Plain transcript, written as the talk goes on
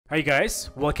Hi guys,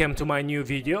 welcome to my new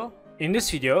video. In this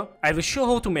video, I will show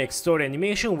how to make story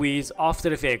animation with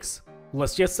After Effects.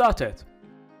 Let's get started.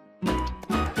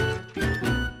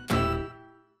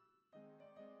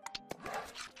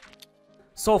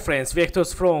 So friends,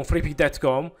 vectors from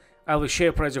freepik.com. I will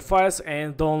share project files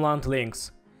and download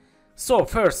links. So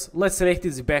first, let's select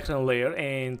this background layer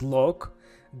and lock.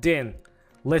 Then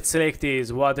let's select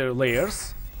these water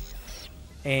layers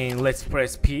and let's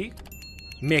press P.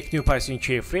 Make new Python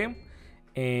keyframe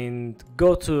and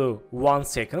go to 1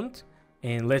 second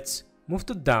and let's move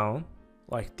it down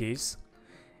like this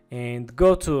and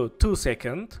go to 2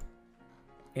 seconds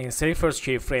and select first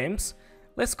keyframes.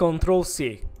 Let's Ctrl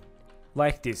C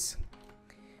like this.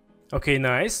 Okay,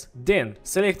 nice. Then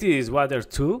select this water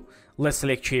 2. Let's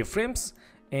select keyframes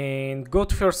and go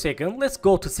to first second. Let's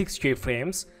go to 6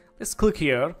 keyframes. Let's click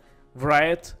here,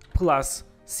 write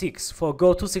 +6 for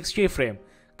go to 6 keyframe.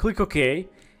 Click OK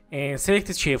and select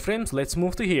the keyframes. Let's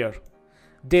move to here.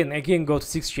 Then again go to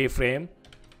 6 keyframe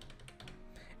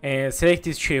and select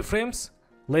these keyframes.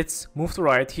 Let's move to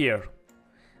right here.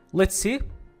 Let's see.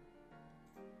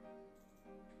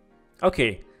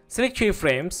 Okay, select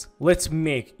keyframes. Let's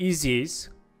make easies.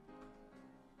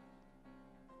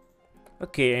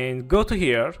 Okay, and go to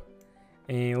here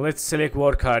and let's select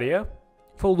work area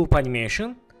for loop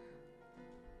animation.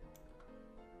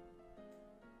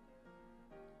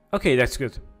 Okay, that's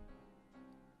good.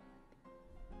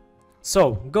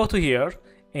 So go to here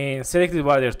and select the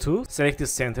water 2, select the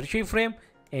center keyframe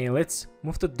and let's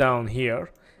move it down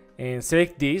here and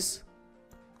select this.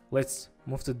 Let's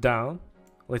move it down.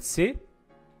 Let's see.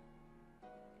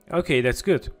 Okay, that's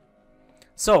good.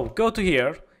 So go to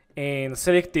here and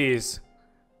select these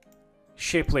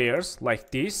shape layers like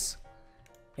this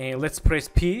and let's press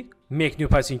P, make new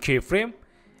Python keyframe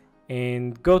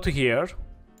and go to here.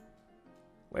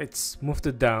 Let's move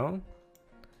it down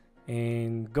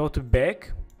and go to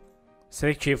back,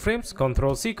 select keyframes,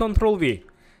 Ctrl C, Ctrl V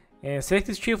and select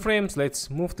these keyframes. Let's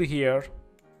move to here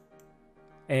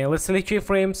and let's select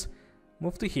keyframes,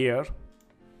 move to here,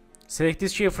 select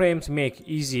these keyframes, make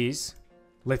easies.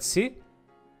 Let's see.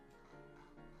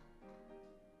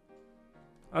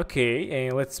 Okay,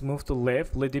 and let's move to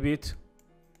left a little bit.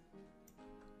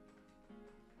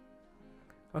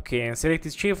 Okay, and select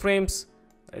these keyframes.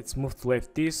 Let's move to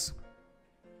left this.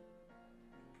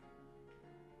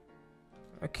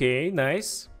 Okay,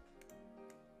 nice.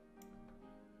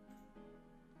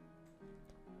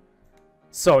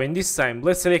 So in this time,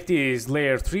 let's select this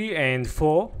layer 3 and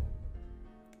 4.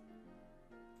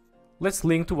 Let's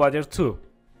link to water 2.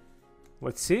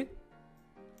 Let's see.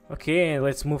 Okay, and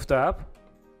let's move it up.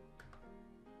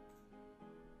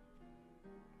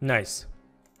 Nice.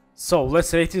 So let's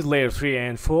select this layer 3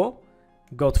 and 4.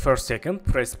 Go to first second,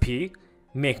 press P,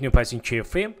 make new Python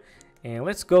keyframe and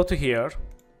let's go to here.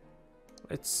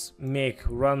 Let's make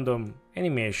random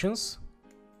animations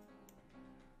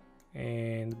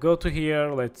and go to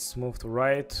here. Let's move to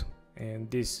right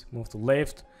and this move to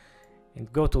left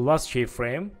and go to last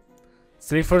keyframe.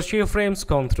 Select first keyframes,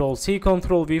 Ctrl C,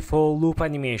 Ctrl V for loop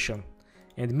animation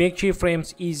and make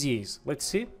keyframes easy. Let's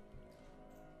see.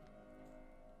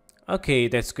 Okay,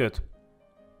 that's good.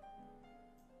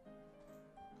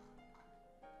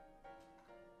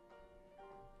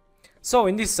 So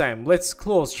in this time, let's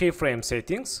close keyframe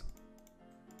settings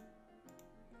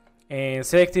and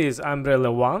select this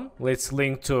umbrella 1. Let's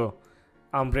link to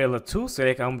umbrella 2,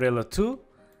 select umbrella 2.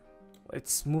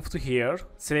 Let's move to here,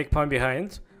 select point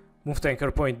behind, move the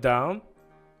anchor point down,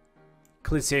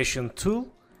 click session tool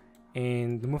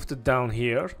and move it down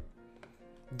here.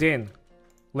 Then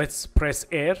let's press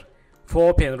R for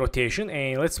open rotation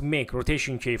and let's make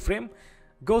rotation keyframe.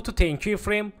 Go to 10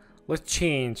 keyframe, let's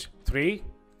change 3.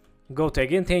 Go to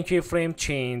again 10 keyframe,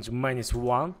 change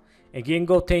 -1. Again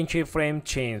go 10 keyframe,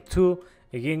 change 2.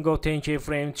 Again go 10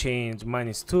 keyframe, change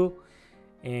 -2.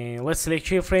 And let's select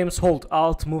keyframes, hold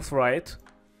Alt, move right.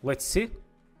 Let's see.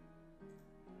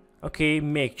 Okay,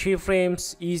 make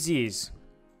keyframes easies.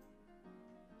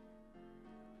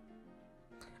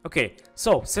 Okay,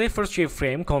 so select first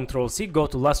keyframe, Ctrl C, go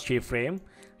to last keyframe,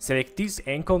 select this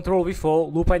and Ctrl V for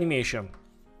loop animation.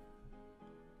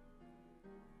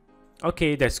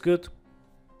 Okay, that's good.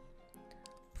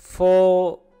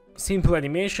 For simple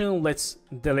animation, let's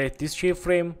delete this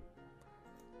keyframe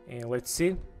and let's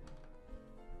see.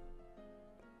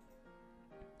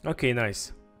 Okay,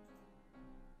 nice.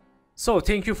 So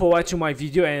thank you for watching my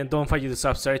video and don't forget to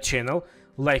subscribe channel,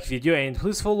 like video and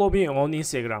please follow me on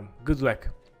Instagram. Good luck.